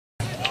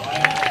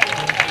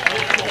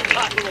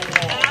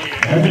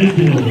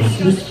midfield, a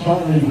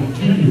 6'5"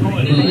 junior,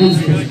 number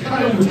 86,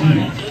 Kyle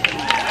McGee.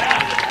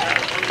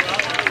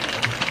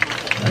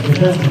 At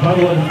defensive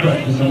highlight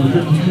effect is number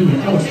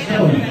 52, Alex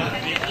Kelly.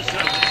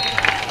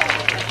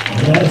 On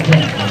that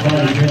attack,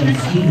 MLAX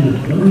Senior,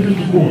 number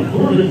 54,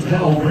 Corbin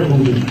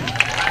Powell-Revelby.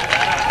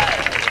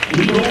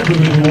 Leader for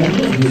the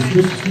Columbia is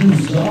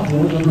 6'2"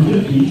 sophomore, number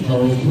 50,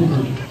 Charles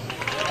Cooper.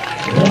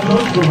 That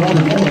coach for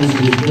Robert Morris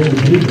is Barry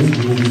Davis,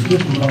 who will be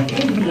switching by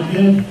Anthony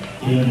McKinn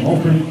and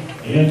Alfred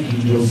and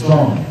Joe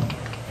Song.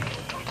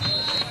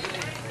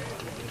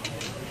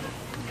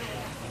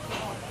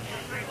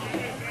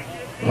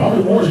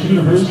 Robert Morris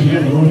University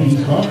and the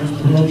Northeast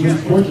Conference promotes good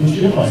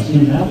sportsmanship by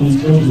student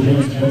athletes, coaches,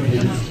 and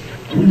spectators.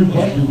 We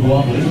request your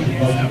cooperation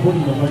by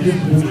supporting the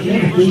participants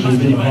and officials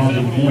in a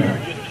positive manner.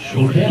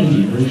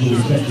 Profanity, racially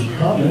sexist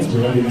comments,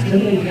 or other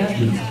intimidating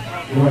actions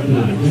directed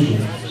at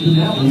officials,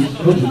 student athletes,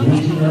 coaches, and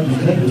team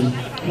representatives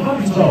cannot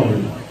be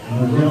tolerated and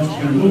are grounds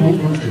for removal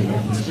from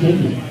the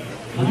stadium.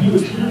 If you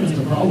experience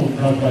a problem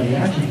caused by the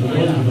actions of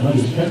those of another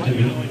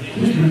spectator,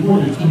 please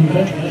report it to the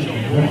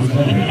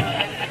representative.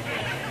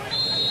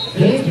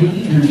 Fans with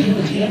either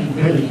image and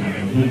credit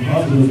being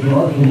positive for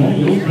our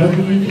colonials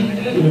doesn't mean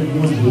negative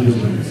ones with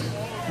visitors.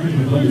 Treat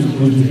the players,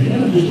 coaches,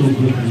 and officials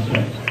with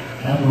respect.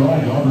 After all,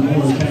 Robert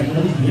Morris has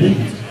many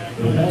conditions,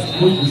 but that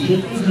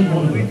sportsmanship isn't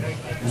one of them.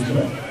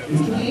 Respect.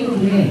 It's the name of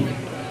the game.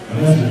 A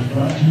message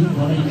brought to you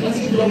by the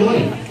NCAA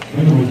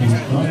and the Northeast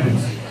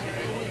Conference.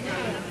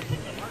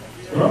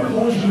 Robert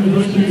Morris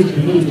University is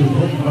committed to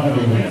pushing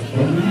rivalries,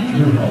 but we need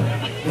your help.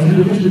 As a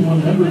Division I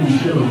member, we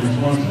share a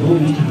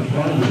responsibility to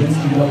comply with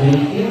NCAA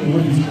and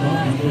Northeast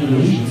Conference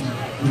regulations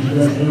to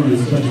address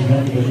areas such as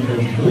academic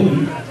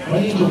eligibility,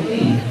 financial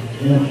aid,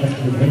 and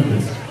extra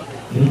benefits.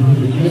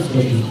 Neighborhood gifts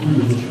such as free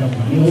or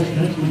discounted meals,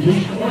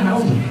 transportation, or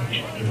housing.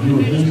 If you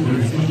are faced with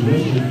a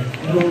situation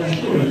and are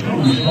unsure of how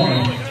to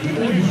respond,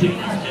 then you should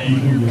ask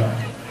before you act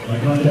by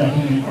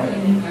contacting the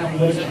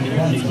MLAX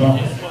Senior's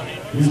office.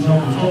 This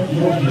helps protect the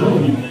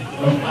eligibility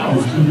of our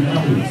student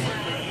athletes.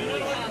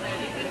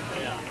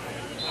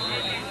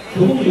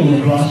 Colonial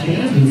lacrosse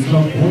fans at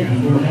some point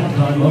before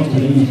halftime of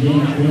today's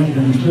game fans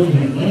will be chosen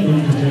at random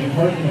to take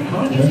part in a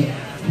contest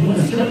to win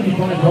a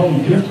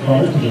 $75 gift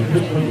card to the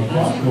Pittsburgh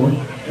Lacrosse Store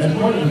as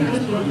part of the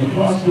Pittsburgh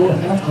Lacrosse Store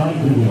halftime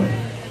giveaway.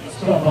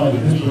 Stop by the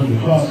Pittsburgh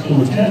Lacrosse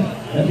Store tent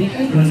at the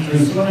entrance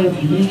to sign up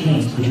for your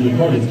chance to be a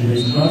part of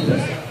today's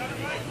contest.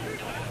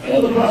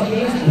 And lacrosse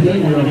fans, today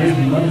we are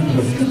raising money to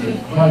the Cystic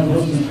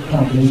Fibrosis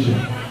Foundation.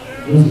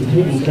 There's a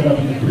table set up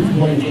in the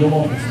breezeway of Joe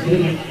Alton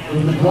Stadium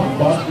with a drop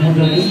box for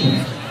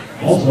donations.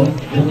 Also, the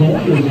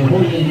Columbia are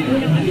holding a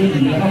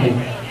 50-50 raffle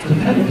to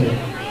benefit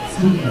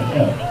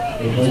CFF.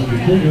 The price for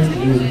tickets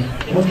is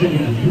one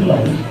ticket for $2,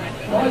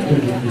 5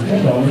 tickets for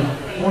 $10,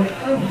 or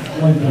every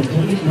length of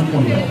tickets for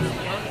 $20.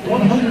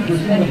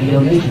 100% of the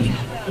donations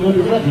go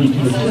directly to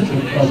the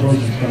Cystic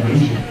Fibrosis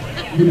Foundation.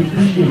 We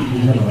appreciate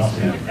your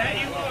generosity.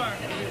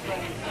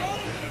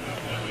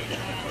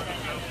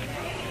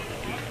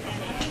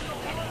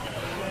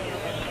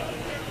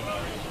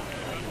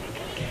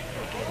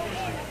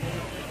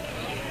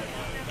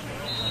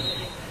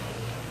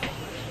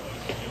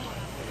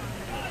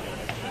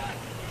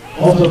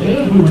 Also,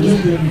 fans, we were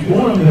just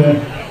informed that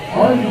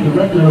our new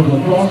Director of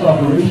Lacrosse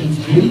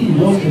Operations, J.D.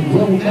 Wilson,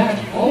 will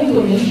match all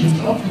donations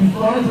up to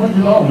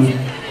 $500,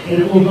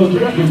 and it will go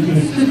directly to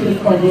the Cystic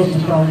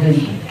Fibrosis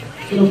Foundation.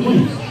 So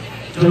please,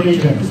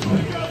 donate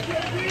generously.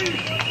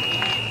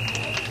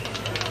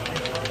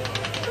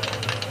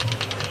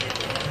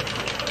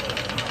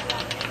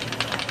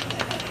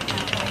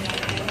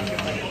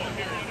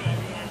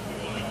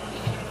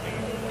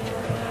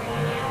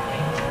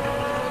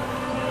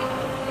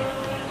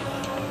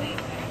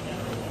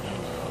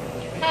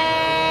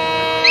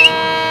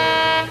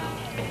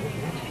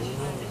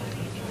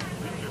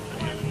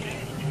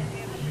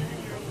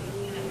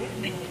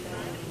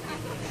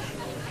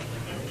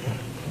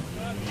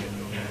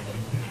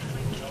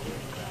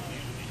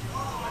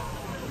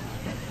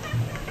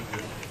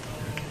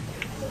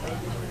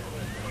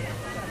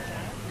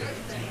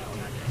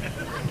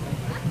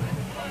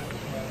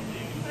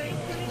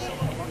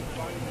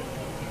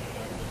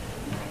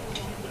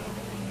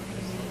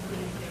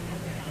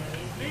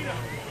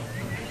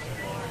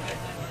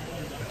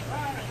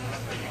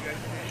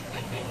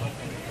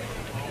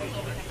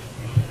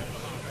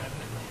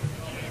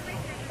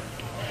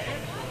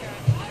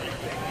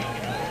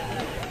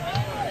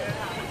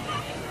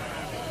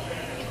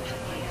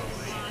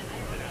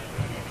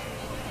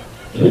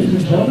 Ladies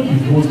and gentlemen,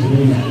 before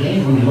today's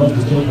game, we'd like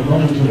to take a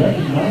moment to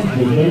recognize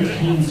the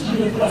 13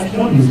 senior class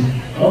members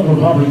of the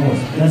Robert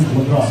Morris men's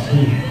lacrosse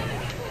team.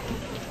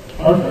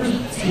 Our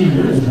first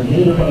senior is a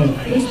native of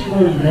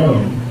Pittsburgh,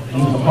 Maryland,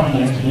 and is a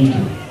finance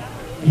major.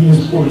 He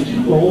has scored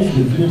 2 goals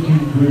in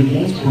 15 career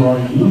games for our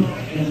youth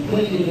and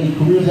played in a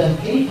career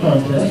best 8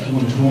 contest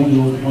when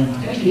Colonial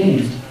won 10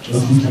 games a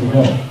season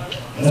ago.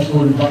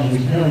 Escorted by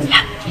his parents,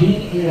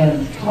 Gene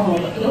and Tom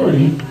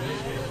Doherty.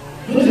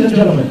 Ladies and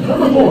gentlemen,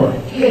 number 4,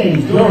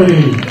 James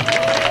Doherty.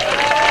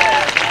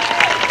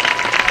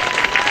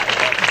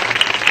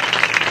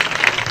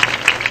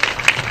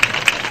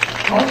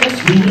 Our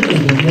next senior is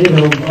a native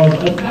of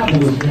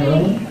Annapolis,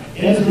 Maryland,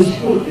 and is a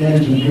sport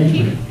management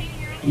major.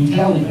 He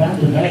tallied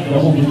back-to-back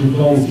double-digit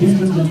goal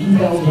seasons in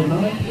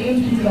 2009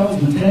 and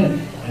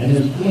 2010, and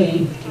has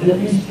played in at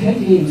least 10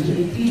 games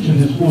in each of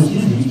his 4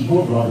 seasons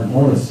for Robert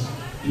Morris.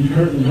 He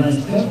currently ranks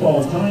 10th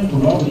all-time for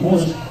Robert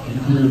Morris in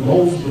career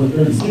goals for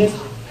 36,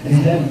 and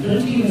has had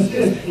 13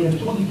 assists and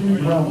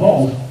 23 ground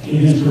balls in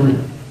his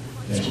career.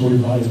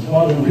 Escorted by his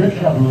father, Rick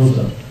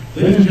Caparosa.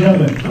 Ladies and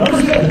gentlemen,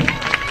 number 7,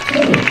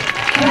 Caparosa.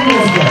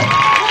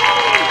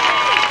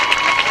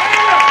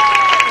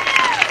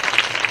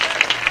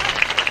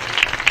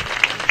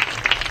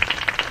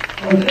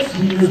 Our next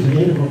senior is a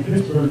native of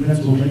Pittsburgh,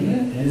 Pennsylvania,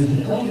 and is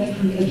an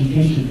elementary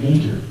education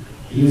major.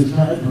 He is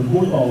tied for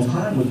 4th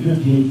all-time with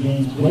 58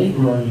 games played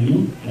for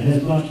RMU, and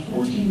has notched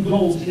 14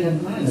 goals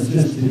and 9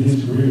 assists in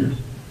his career.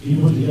 He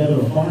put together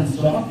a fine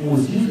sophomore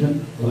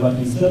season,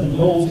 collecting 7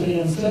 goals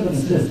and 7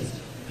 assists,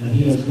 and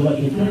he has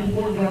collected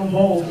 34 ground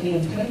balls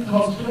and 10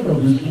 caused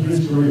turnovers in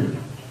his career.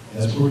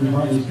 Escorted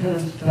by his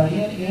parents,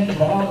 Diane and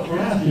Bob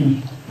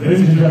Rathke.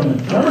 Ladies and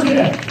gentlemen, number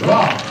 10,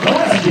 Rob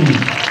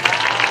Rathke.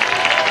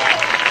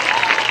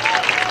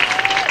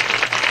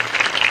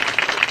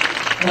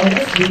 Our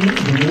next senior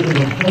is a native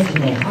of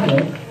Preston, Ohio,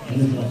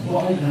 and is an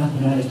applied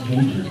mathematics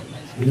major.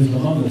 It is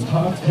among the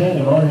top 10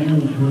 at RMU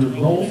for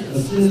goals,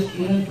 assists,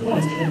 and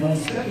points, and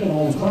ranks 2nd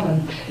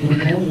all-time for the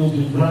Colonials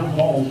in ground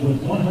balls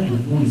with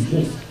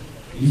 146.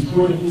 He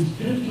scored at least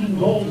 15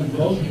 goals in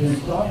both of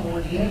his sophomore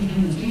and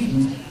junior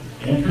seasons,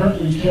 and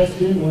currently checks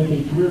in with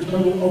a career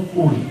total of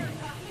 40.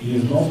 He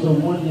has also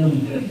won nearly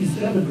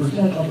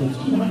 57% of the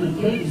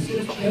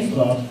 236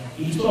 faceoffs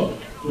he took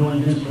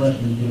during his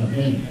freshman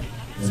campaign.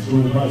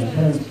 Escorted by his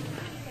parents,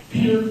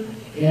 Peter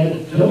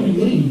and Toby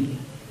Lee.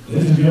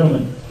 Ladies and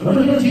gentlemen,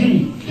 number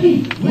 13,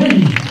 Keith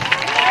Lee.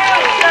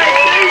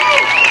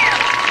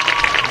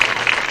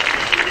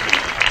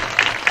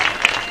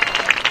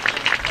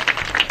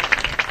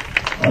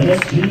 Our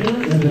next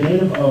senior is a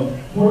native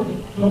of Port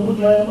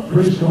Coquitlam,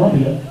 British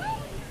Columbia,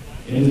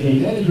 and is a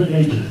management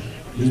major.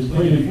 He has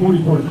played in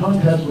 44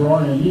 contests for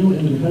RMU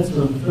in the defense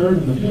of 3rd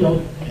in the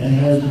field, and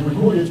has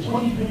recorded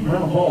 23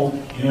 ground balls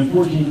and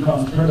 14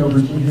 caused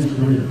turnovers in his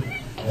career.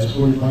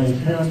 Escorted by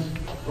his parents,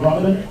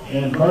 Robin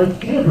and Garth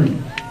Cambry.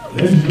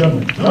 Ladies and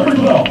gentlemen, number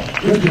 12,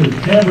 Richard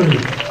Cambry.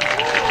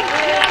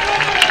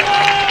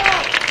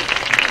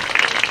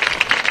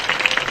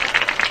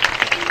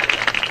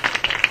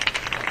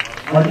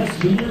 Our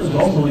next senior is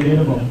also a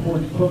native of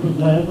Port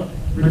Coquitlam,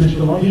 British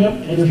Columbia,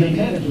 and is a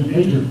management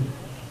major.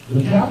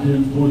 The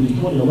captain for the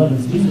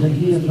 2011 season,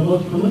 he is the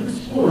most prolific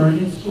scorer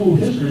in school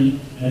history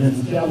and has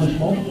established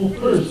multiple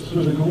firsts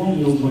for the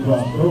Colonials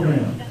lacrosse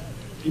program.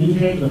 He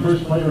became the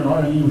first player in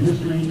RMU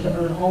history to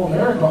earn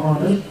All-America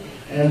honors,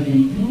 as the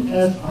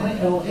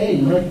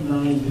USILA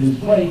recognized his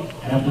play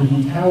after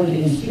he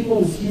tallied a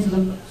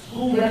single-season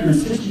school record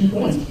 60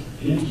 points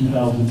in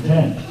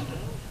 2010.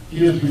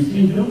 He has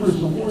received numerous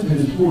awards in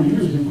his 4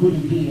 years,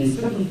 including being a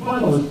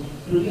semifinalist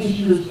for this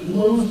year's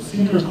Lowe's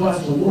Senior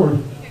Class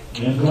Award,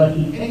 and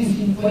collecting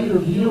NEC Player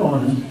of the Year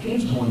honors in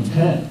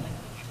 2010.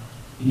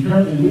 He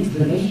currently leads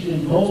the nation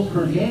in goals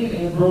per game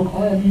and broke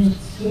RMU's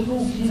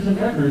single-season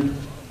record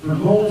for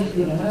goals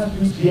in a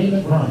Masters game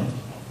at Bryant.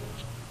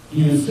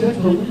 He is set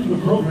to lead the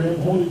program,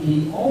 holding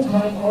the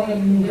all-time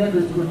RMU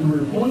record for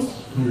career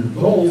points, career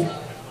goals,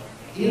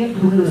 and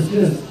career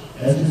assists,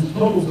 as his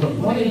totals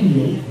of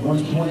 188,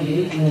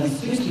 128, and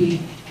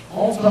 60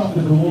 all top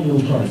the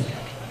Colonial charts.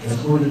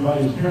 Escorted by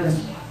his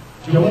parents,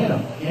 Joanna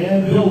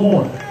and Bill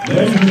Moore.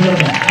 Ladies and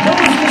gentlemen,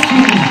 number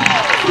 16,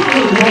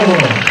 Super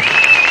Moore.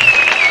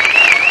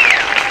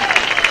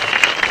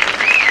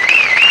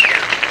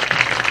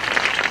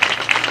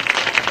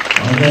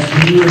 Our next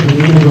senior is a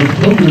native of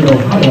Hilliard,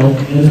 Ohio,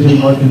 and is a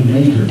marketing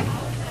major.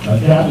 A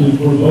captain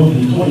for both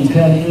the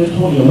 2010 and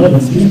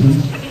 2011 seasons,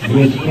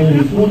 he has played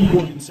in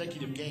 44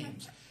 consecutive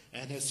games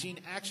and has seen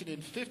action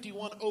in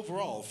 51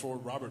 overall for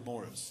Robert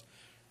Morris.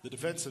 The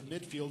defensive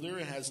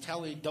midfielder has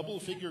tallied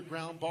double-figure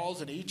ground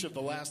balls in each of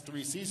the last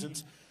 3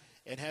 seasons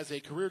and has a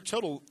career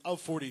total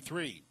of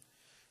 43.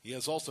 He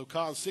has also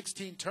caused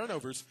 16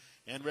 turnovers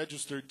and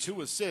registered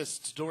 2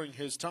 assists during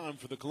his time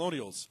for the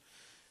Colonials.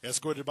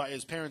 Escorted by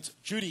his parents,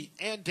 Judy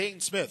and Dane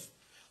Smith.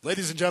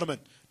 Ladies and gentlemen,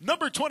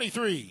 number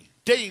 23,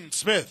 Dane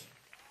Smith.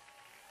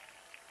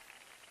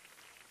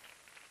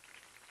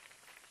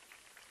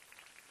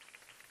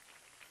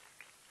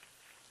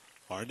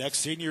 Our next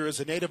senior is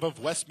a native of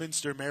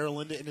Westminster,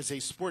 Maryland, and is a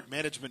sport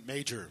management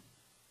major.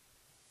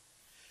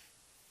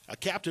 A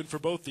captain for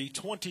both the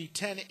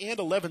 2010 and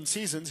 11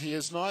 seasons, he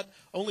is not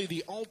only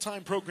the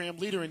all-time program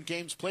leader in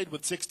games played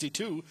with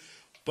 62,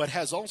 but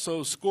has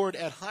also scored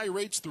at high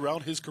rates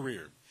throughout his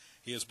career.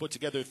 He has put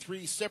together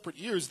 3 separate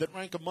years that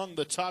rank among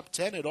the top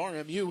 10 at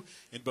RMU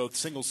in both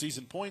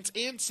single-season points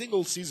and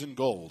single-season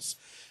goals.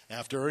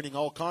 After earning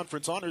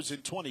all-conference honors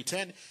in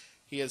 2010,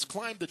 he has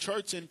climbed the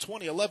charts in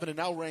 2011 and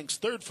now ranks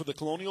 3rd for the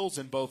Colonials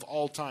in both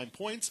all-time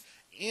points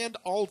and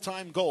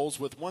all-time goals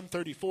with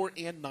 134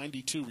 and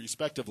 92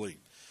 respectively.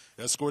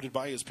 Escorted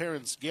by his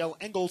parents, Gail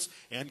Engels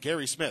and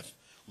Gary Smith.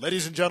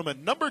 Ladies and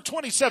gentlemen, number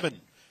 27,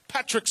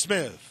 Patrick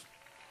Smith.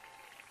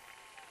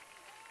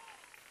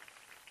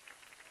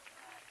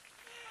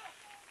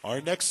 Our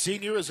next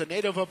senior is a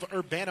native of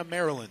Urbana,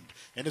 Maryland,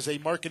 and is a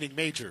marketing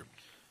major.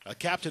 A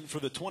captain for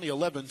the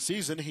 2011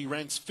 season, he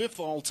ranks 5th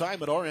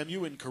all-time at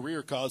RMU in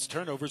career caused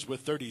turnovers with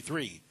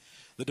 33.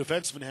 The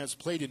defenseman has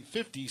played in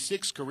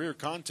 56 career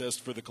contests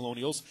for the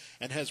Colonials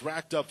and has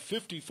racked up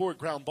 54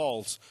 ground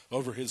balls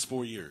over his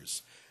 4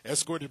 years.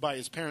 Escorted by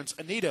his parents,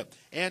 Anita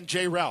and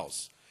Jay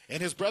Rouse,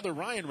 and his brother,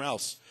 Ryan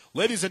Rouse.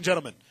 Ladies and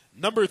gentlemen,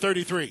 number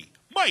 33,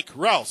 Mike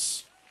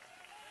Rouse.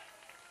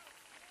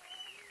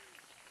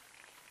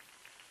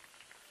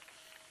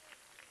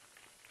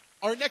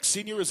 Our next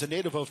senior is a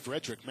native of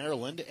Frederick,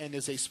 Maryland, and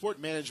is a sport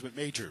management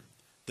major.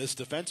 This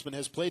defenseman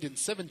has played in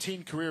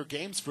 17 career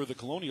games for the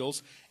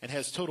Colonials and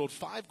has totaled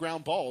 5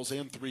 ground balls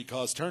and 3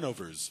 caused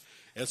turnovers.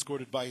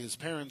 Escorted by his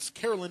parents,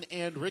 Carolyn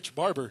and Rich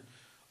Barber.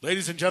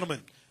 Ladies and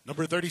gentlemen,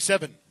 number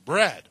 37,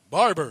 Brad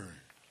Barber.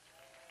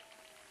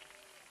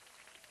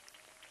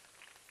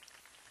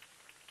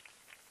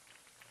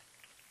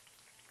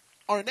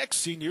 Our next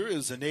senior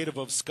is a native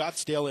of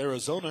Scottsdale,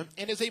 Arizona,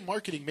 and is a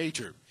marketing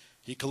major.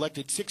 He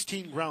collected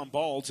 16 ground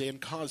balls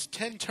and caused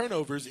 10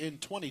 turnovers in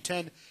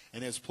 2010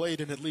 and has played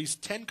in at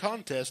least 10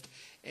 contests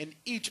in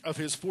each of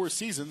his 4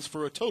 seasons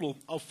for a total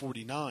of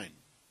 49.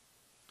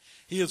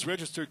 He has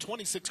registered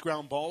 26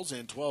 ground balls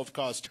and 12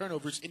 caused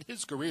turnovers in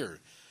his career,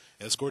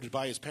 escorted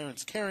by his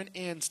parents Karen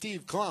and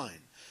Steve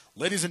Klein.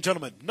 Ladies and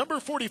gentlemen,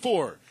 number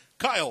 44,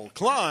 Kyle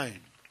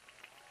Klein.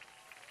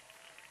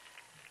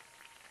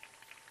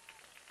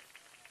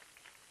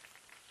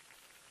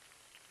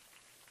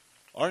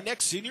 Our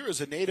next senior is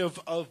a native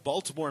of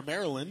Baltimore,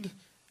 Maryland,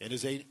 and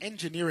is an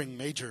engineering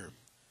major.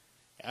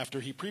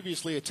 After he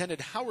previously attended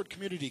Howard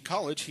Community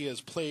College, he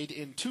has played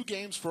in 2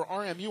 games for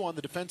RMU on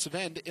the defensive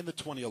end in the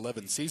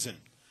 2011 season.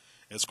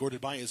 Escorted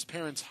by his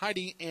parents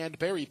Heidi and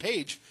Barry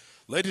Page,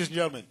 ladies and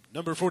gentlemen,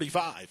 number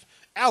 45,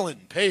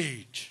 Alan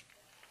Page.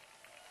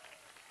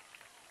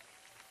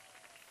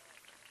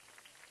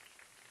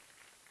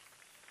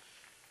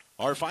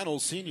 Our final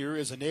senior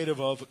is a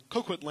native of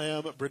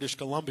Coquitlam, British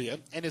Columbia,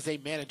 and is a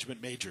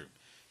management major.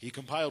 He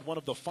compiled one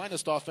of the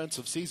finest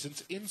offensive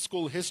seasons in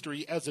school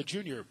history as a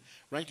junior,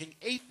 ranking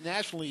 8th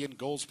nationally in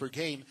goals per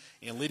game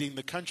and leading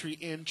the country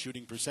in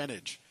shooting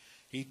percentage.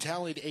 He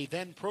tallied a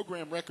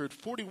then-program record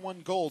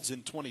 41 goals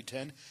in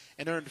 2010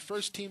 and earned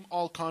first-team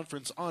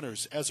all-conference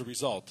honors as a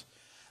result.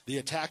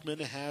 The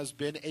attackman has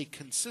been a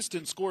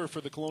consistent scorer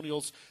for the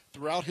Colonials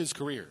throughout his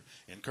career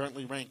and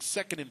currently ranks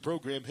 2nd in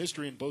program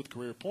history in both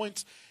career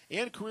points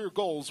and career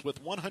goals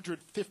with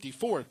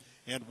 154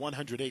 and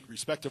 108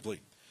 respectively.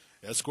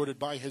 Escorted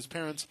by his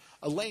parents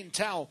Elaine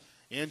Tao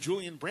and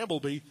Julian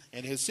Brambleby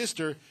and his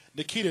sister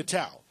Nikita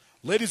Tao.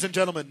 Ladies and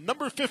gentlemen,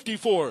 number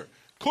 54,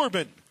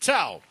 Corbin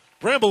Tao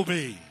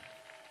Brambleby.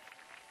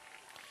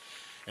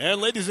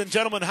 And ladies and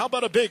gentlemen, how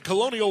about a big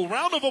Colonial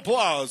round of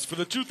applause for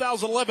the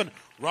 2011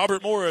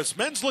 Robert Morris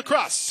Men's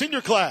Lacrosse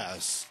Senior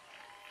Class.